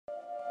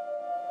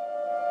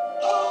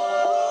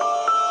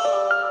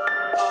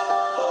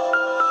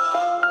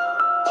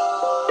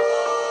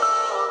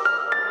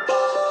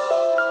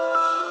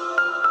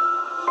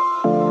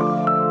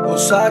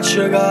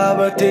Saccio che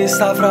per te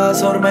sta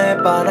frase ormai è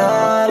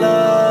banale,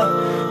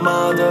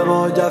 ma te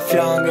voglio a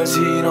fianco se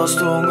non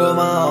stongo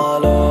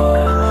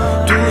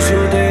male. Tu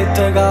sei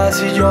detto che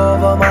si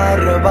piove ma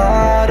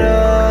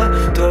ripare,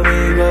 te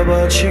vedo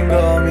per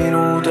 5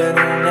 minuti e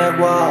non è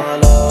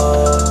uguale.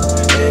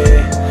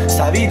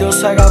 Sta vita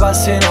sta che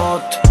passa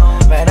notte,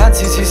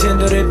 venanzi si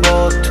sente il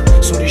botto.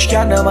 Sto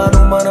rischiando ma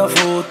non me ne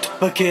fotto,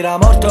 perché la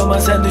morte mi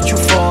sente più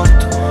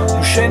forte.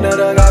 Non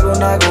scendere che con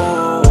una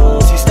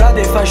cosa, si strada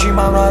e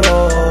facciamo una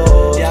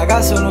roba, e a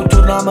casa non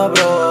torniamo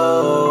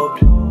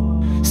proprio.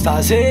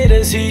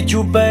 Stasera sei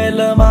più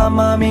bella,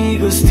 mamma mia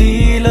che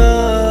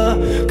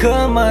stile,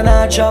 che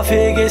manaccia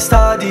fe che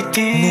sta di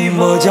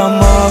tipo. Non mi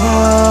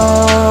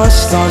chiamare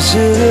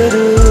stasera,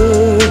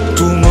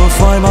 tu mi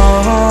fai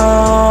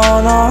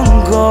male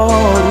ancora.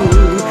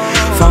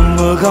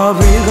 Fammi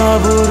capire che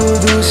pure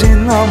tu sei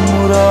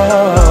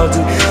innamorato,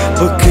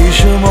 perché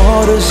ci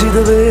muore se ti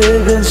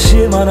vedo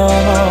insieme a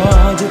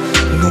nati.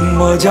 Non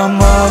mi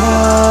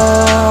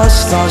chiamare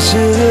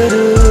stasera,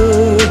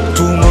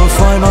 tu mi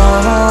fai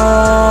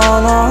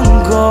male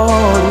ancora.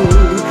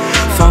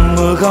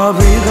 Fammi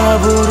capire che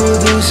pure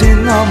tu sei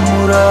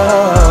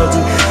innamorato,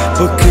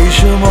 perché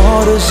ci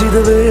muore se ti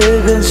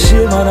vedo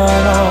insieme a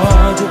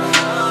nati.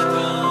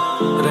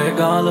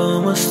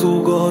 Regalami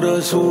sto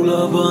cuore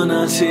solo per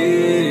una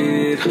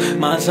sera,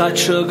 ma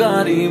saccio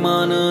che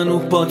rimane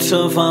non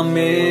posso far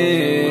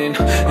meno.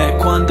 E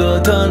quando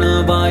te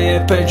ne vai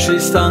è peggio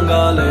sta in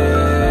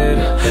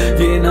galera,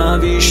 vieni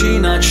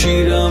vicino a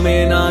ci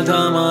rimena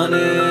da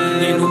manera.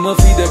 Io non mi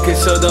fido che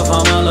se ti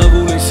fa male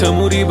volesse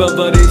morire per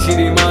vedere si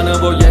rimane.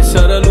 Voglio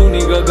essere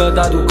l'unica che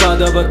t'ha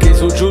toccata, perché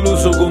sono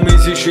geloso come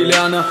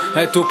siciliana.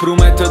 E tu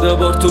prometti ti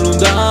porto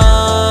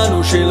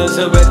lontano, cielo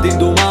si perde in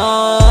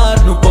domani.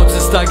 Non posso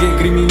stare che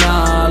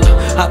criminale,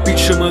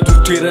 appicciami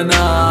tutti i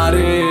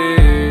renari,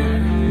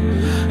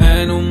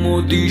 e non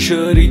mi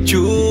dice di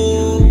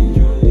più,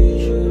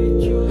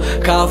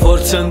 che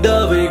forse non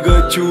devi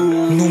che più.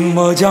 Non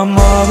mi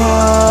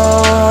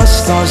chiamare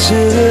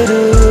stasera,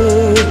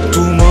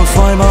 tu mi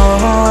fai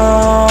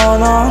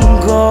male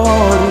ancora.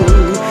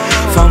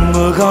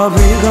 Fammi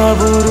capire che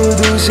pure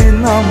tu sei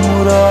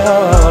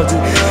innamorato,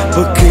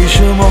 perché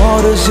ci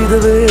muore se ti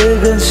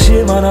vedo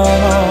insieme a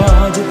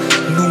nati.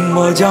 Non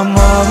mi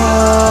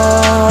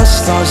chiamare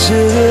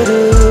stasera,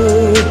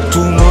 tu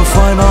mi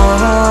fai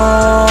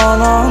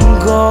male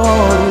ancora.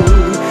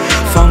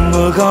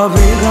 Fammi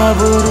capire che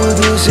pure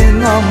tu sei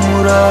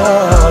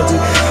innamorato,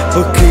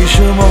 perché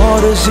ci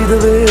muore se ti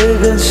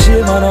vedo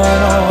insieme a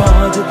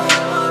nati.